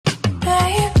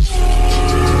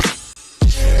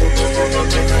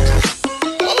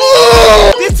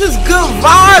is good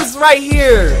vibes right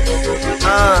here.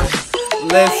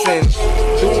 Listen,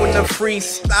 doing the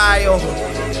freestyle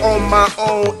on my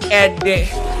own edit.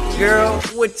 Girl,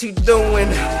 what you doing?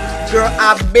 Girl,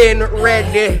 I've been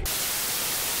ready.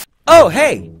 Oh,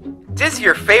 hey. Just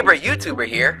your favorite YouTuber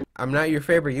here. I'm not your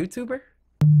favorite YouTuber?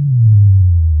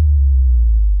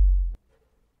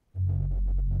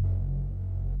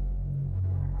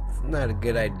 It's not a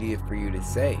good idea for you to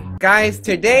say. Guys,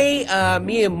 today,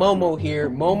 me and Momo here.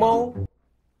 Momo,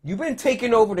 you've been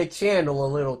taking over the channel a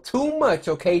little too much,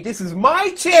 okay? This is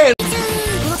my channel.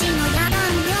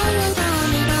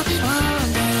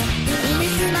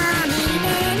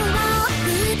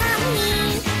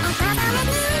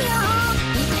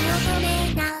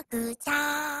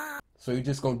 So you're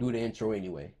just gonna do the intro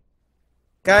anyway.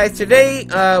 Guys, today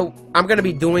I'm gonna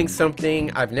be doing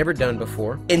something I've never done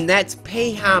before, and that's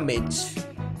pay homage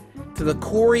to the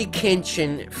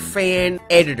CORYXKENSHIN fan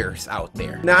editors out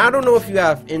there. Now, I don't know if you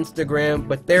have Instagram,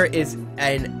 but there is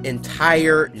an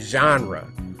entire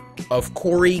genre of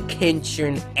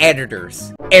CORYXKENSHIN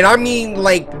editors. And I mean,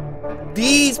 like,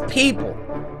 these people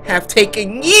have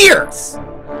taken years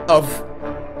of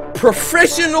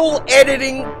professional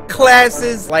editing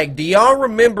classes. Like, do y'all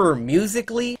remember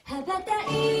Musically?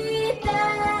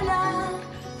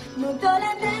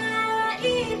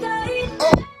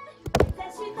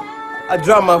 I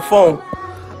dropped my phone.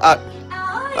 I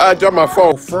dropped my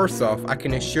phone. First off, I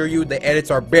can assure you the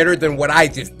edits are better than what I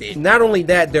just did. Not only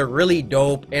that, they're really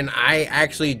dope, and I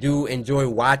actually do enjoy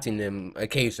watching them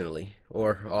occasionally.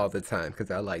 Or all the time,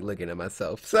 because I like looking at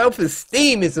myself.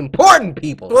 Self-esteem is important,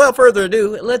 people. Without further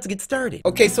ado, let's get started.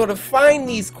 Okay, so to find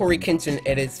these CORYXKENSHIN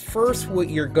edits, first what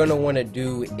you're gonna want to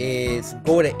do is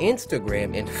go to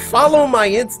Instagram and follow my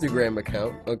Instagram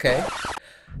account, okay?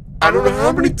 I don't know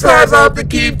how many times I have to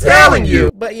keep telling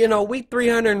you. But you know, we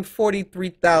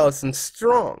 343,000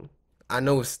 strong. I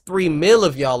know it's 3 mil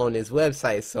of y'all on this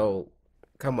website, so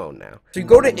come on now. So you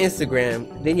go to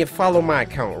Instagram, then you follow my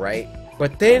account, right?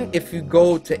 But then if you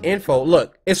go to info,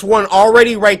 look, it's one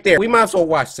already right there. We might as well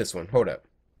watch this one. Hold up.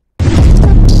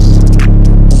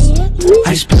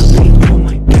 I spilled ink on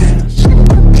my pants.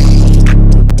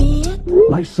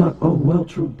 Life suck, oh well,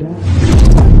 true dad.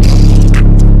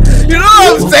 You know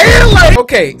what I'm saying? Like,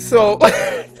 okay, so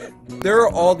there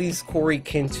are all these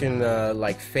CORYXKENSHIN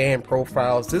like fan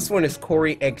profiles. This one is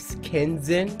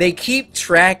CORYXKENSHIN. They keep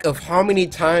track of how many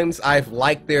times I've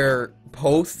liked their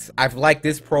posts. I've liked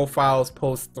this profile's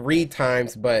post 3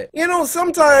 times, but you know,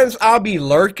 sometimes I'll be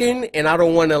lurking and I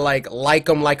don't want to like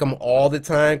them all the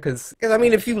time, because I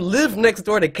mean, if you live next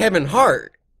door to Kevin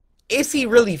Hart, is he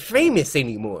really famous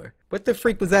anymore? What the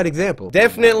freak was that example?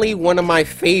 Definitely one of my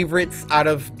favorites out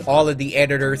of all of the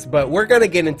editors, but we're gonna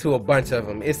get into a bunch of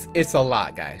them. It's a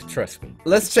lot, guys, trust me.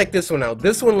 Let's check this one out.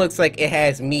 This one looks like it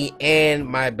has me and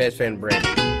my best friend Brandon.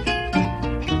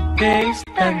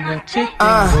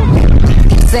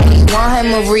 Say he want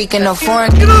him a reek in a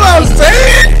foreign. You know what I'm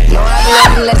saying?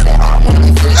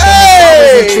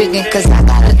 Hey!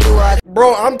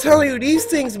 Bro, I'm telling you, these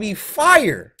things be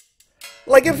fire.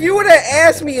 Like, if you would have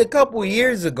asked me a couple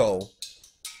years ago,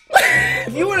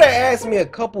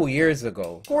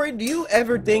 Corey, do you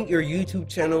ever think your YouTube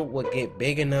channel would get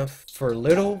big enough for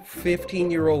little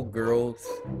 15-year-old girls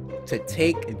to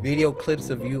take video clips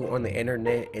of you on the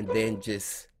internet and then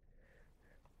just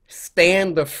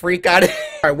stand the freak out of it?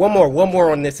 Alright, one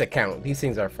more on this account. These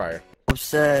things are fire.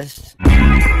 Obsessed.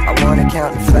 I wanna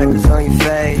count the freckles on your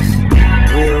face.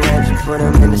 Rearrange and put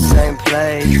them in the same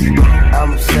place.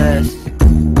 I'm obsessed.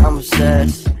 I'm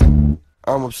obsessed.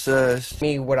 I'm obsessed.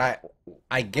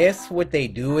 I guess what they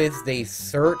do is they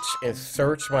search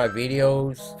my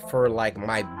videos for like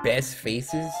my best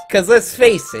faces. Cause let's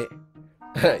face it,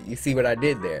 you see what I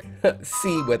did there?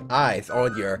 See with eyes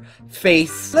on your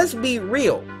face. Let's be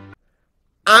real.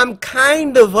 I'm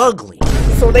kind of ugly.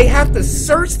 So they have to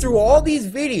search through all these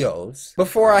videos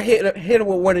before I hit them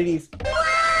with one of these.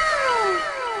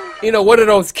 You know, one of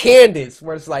those candids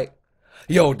where it's like,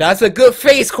 yo, that's a good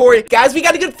face, Corey. Guys, we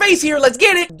got a good face here. Let's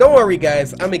get it. Don't worry,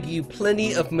 guys. I'm gonna give you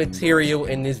plenty of material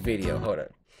in this video. Hold on.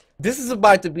 This is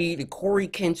about to be the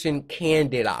CORYXKENSHIN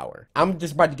Candid Hour. I'm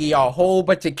just about to give y'all a whole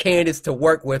bunch of candids to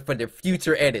work with for the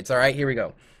future edits. All right, here we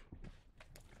go.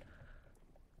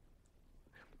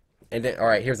 And then, all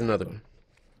right, here's another one.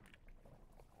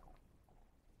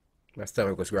 My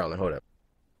stomach was growling. Hold up.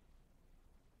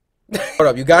 Hold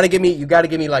up. You gotta give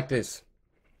me like this.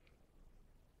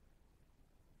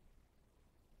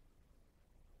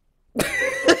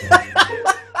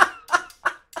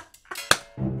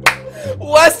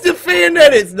 What's the fan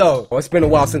edits though? Oh, it's been a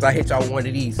while since I hit y'all one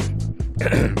of these.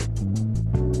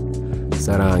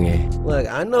 사랑해. Look,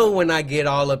 I know when I get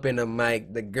all up in the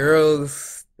mic, the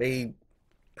girls, they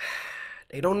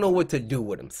don't know what to do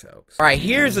with themselves. All right,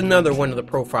 here's another one of the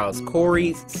profiles,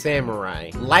 Corey's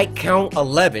Samurai. Like count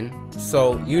 11,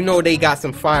 so you know they got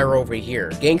some fire over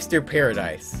here. Gangster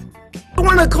Paradise. I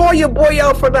wanna call your boy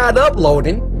out for not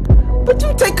uploading, but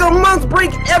you take a month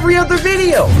break every other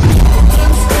video.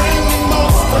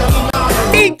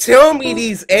 They tell me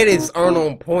these edits aren't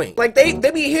on point. Like they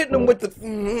be hitting them with the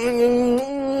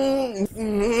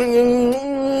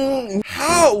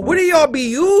how? What do y'all be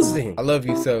using? I love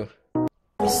you so.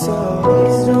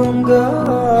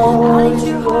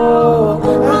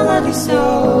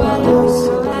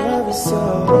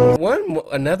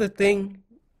 Another thing,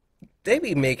 they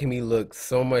be making me look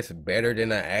so much better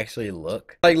than I actually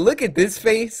look. Like, look at this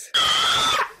face.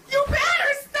 You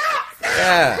better stop!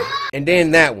 Yeah, and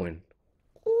then that one.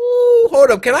 Ooh,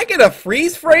 hold up, can I get a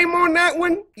freeze frame on that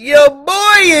one? Your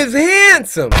boy is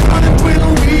handsome.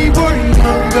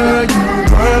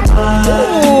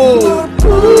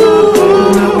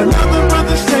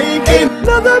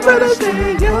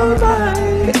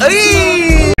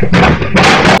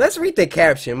 Let's read the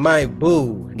caption. My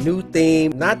boo, new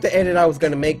theme. Not the edit I was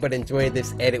gonna make, but enjoyed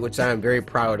this edit, which I'm very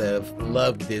proud of.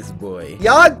 Love this boy.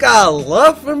 Y'all got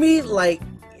love for me? Like,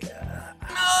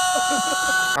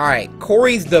 alright,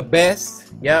 Corey's the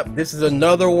best. Yep, this is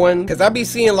another one. Cause I be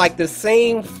seeing like the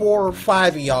same 4 or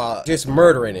 5 of y'all just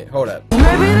murdering it. Hold up.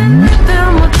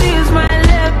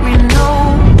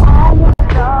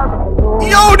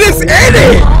 Yo, this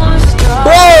edit!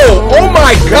 Bro, oh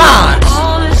my gosh!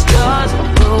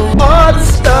 All the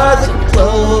stars are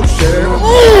closer.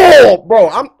 Oh, bro,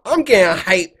 I'm getting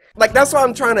hyped. Like, that's what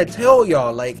I'm trying to tell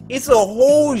y'all. Like, it's a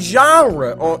whole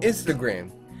genre on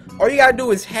Instagram. All you gotta do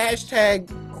is hashtag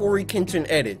CORYKENSHIN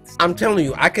edits. I'm telling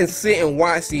you, I can sit and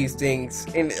watch these things,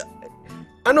 and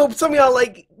I know some of y'all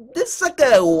like, this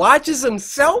sucker watches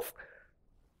himself.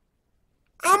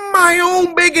 I'm my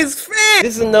own biggest fan.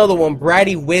 This is another one,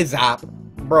 Bratty Wizop.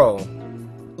 Bro,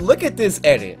 look at this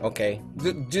edit, okay?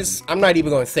 Just, I'm not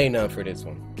even gonna say nothing for this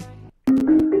one.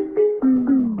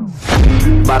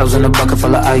 Bottles in a bucket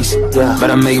full of ice, yeah.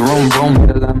 Better make room with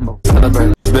a Lambo.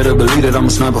 Celebrate, better believe that I'm a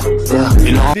sniper, yeah.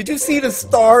 You know. Did you see the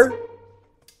star?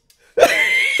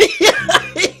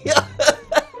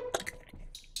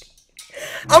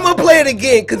 I'm gonna play it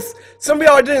again, cause some of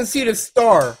y'all didn't see the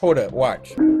star. Hold up,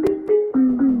 watch.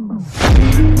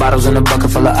 Bottles in a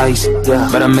bucket full of ice, yeah.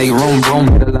 Better make room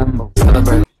with a Lambo.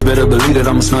 Celebrate, better believe that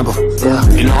I'm a sniper, yeah.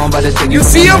 You know I'm about to take you.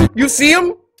 See him? You see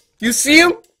him? You see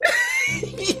him?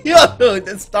 Yo,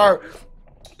 the star.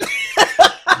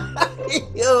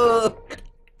 Yo,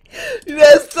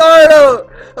 that star though.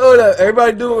 Hold up,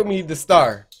 everybody do it with me. The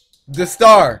star. The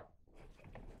star.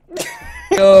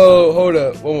 Yo, hold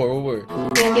up. One more.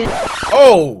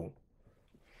 Oh.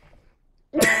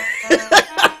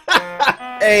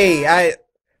 Hey, I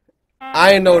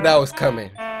didn't know that was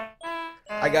coming.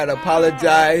 I gotta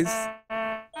apologize.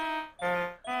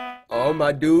 All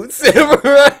my dudes,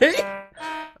 right?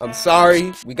 I'm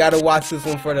sorry. We gotta watch this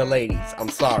one for the ladies. I'm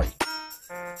sorry.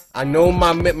 I know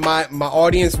my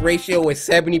audience ratio is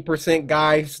 70%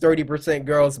 guys, 30%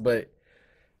 girls, but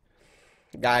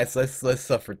guys, let's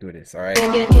suffer through this, all right?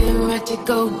 Cut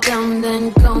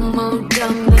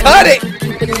it!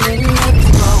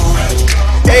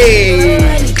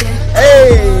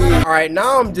 Hey! All right,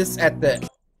 now I'm just at the.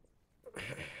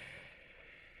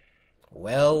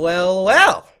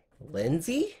 Well,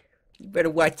 Lindsay. You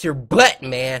better watch your butt,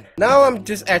 man. Now I'm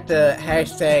just at the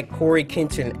hashtag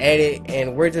CORYKENSHIN edit,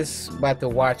 and we're just about to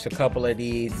watch a couple of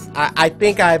these. I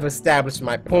think I've established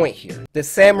my point here. The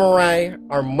samurai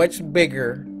are much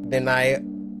bigger than I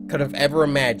could have ever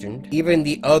imagined. Even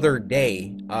the other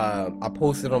day, I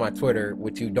posted on my Twitter,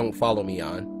 which you don't follow me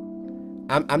on.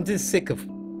 I'm just sick of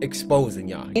exposing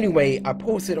y'all. Anyway, I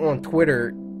posted on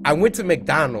Twitter, I went to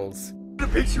McDonald's.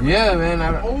 Yeah, man.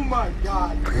 Oh my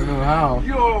god. I don't know how.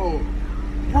 Yo,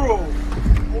 bro.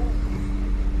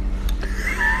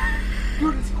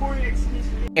 Dude, it's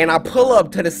CORYXKENSHIN. And I pull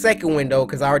up to the second window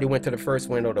because I already went to the first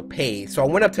window to pay. So I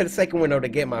went up to the second window to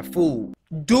get my food.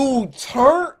 Dude,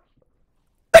 turn.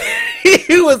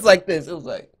 He was like this. It was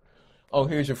like, oh,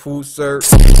 here's your food, sir.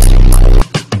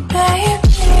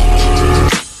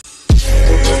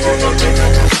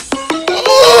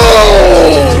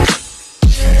 Oh!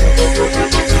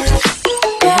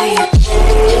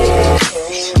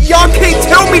 Y'all can't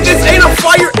tell me this ain't a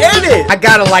fire edit. I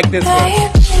gotta like this one.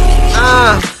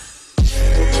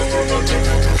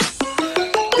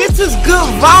 This is good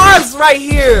vibes right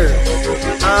here.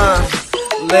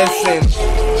 Listen,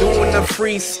 doing the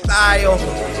freestyle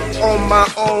on my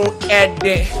own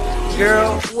edit.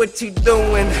 Girl, what you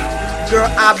doing? Girl,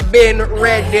 I've been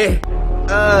ready.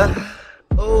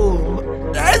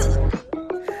 Oh, that's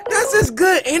just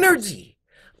good energy.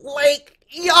 Like,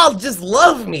 y'all just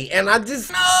love me, and I just...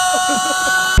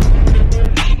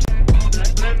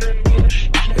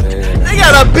 They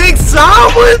got a big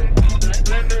sound with...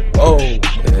 Oh,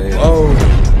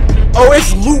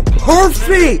 it's loop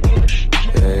perfect.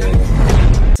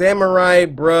 Samurai,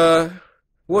 bruh.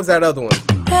 What was that other one?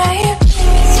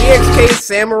 CXK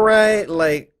Samurai.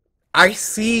 Like, I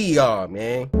see y'all,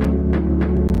 man.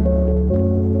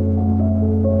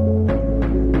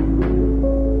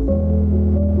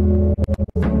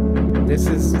 This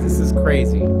is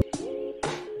crazy.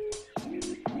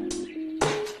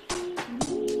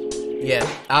 Yeah,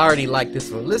 I already like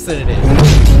this one. Listen to this.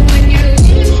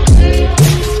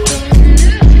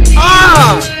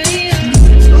 Ah!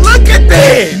 Look at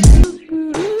this!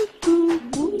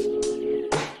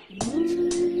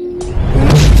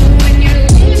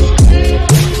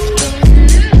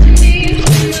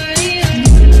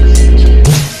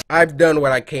 I've done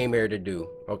what I came here to do,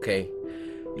 okay?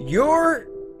 Your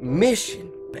mission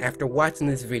after watching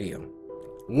this video: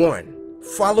 1,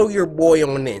 follow your boy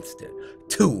on Insta.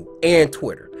 2, and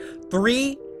Twitter.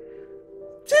 3,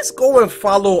 just go and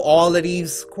follow all of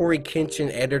these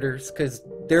CORYXKENSHIN editors, because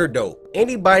they're dope.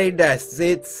 Anybody that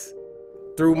sits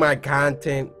through my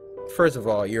content, first of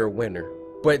all, you're a winner.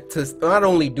 But to not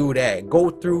only do that, go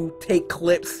through, take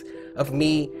clips of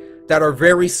me that are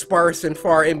very sparse and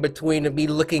far in between of me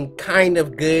looking kind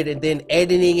of good, and then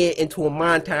editing it into a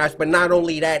montage. But not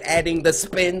only that, adding the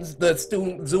spins, the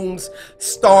zooms,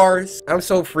 stars. I'm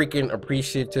so freaking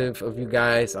appreciative of you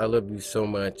guys. I love you so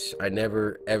much. I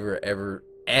never, ever, ever,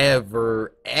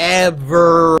 ever,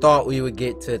 ever thought we would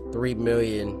get to 3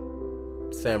 million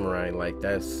samurai. Like,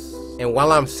 that's... And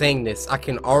while I'm saying this, I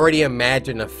can already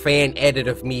imagine a fan edit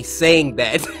of me saying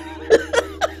that.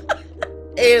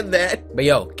 And that. But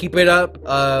yo, keep it up.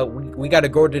 We gotta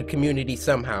grow the community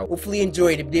somehow. Hopefully you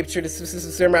enjoyed it. Be sure to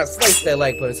samurai, slice that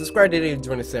like button, subscribe to the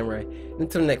Join the Samurai.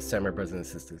 Until next time, my brothers and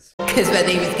sisters. Cause my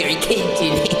name is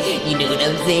CORYXKENSHIN. You know what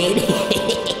I'm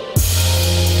saying?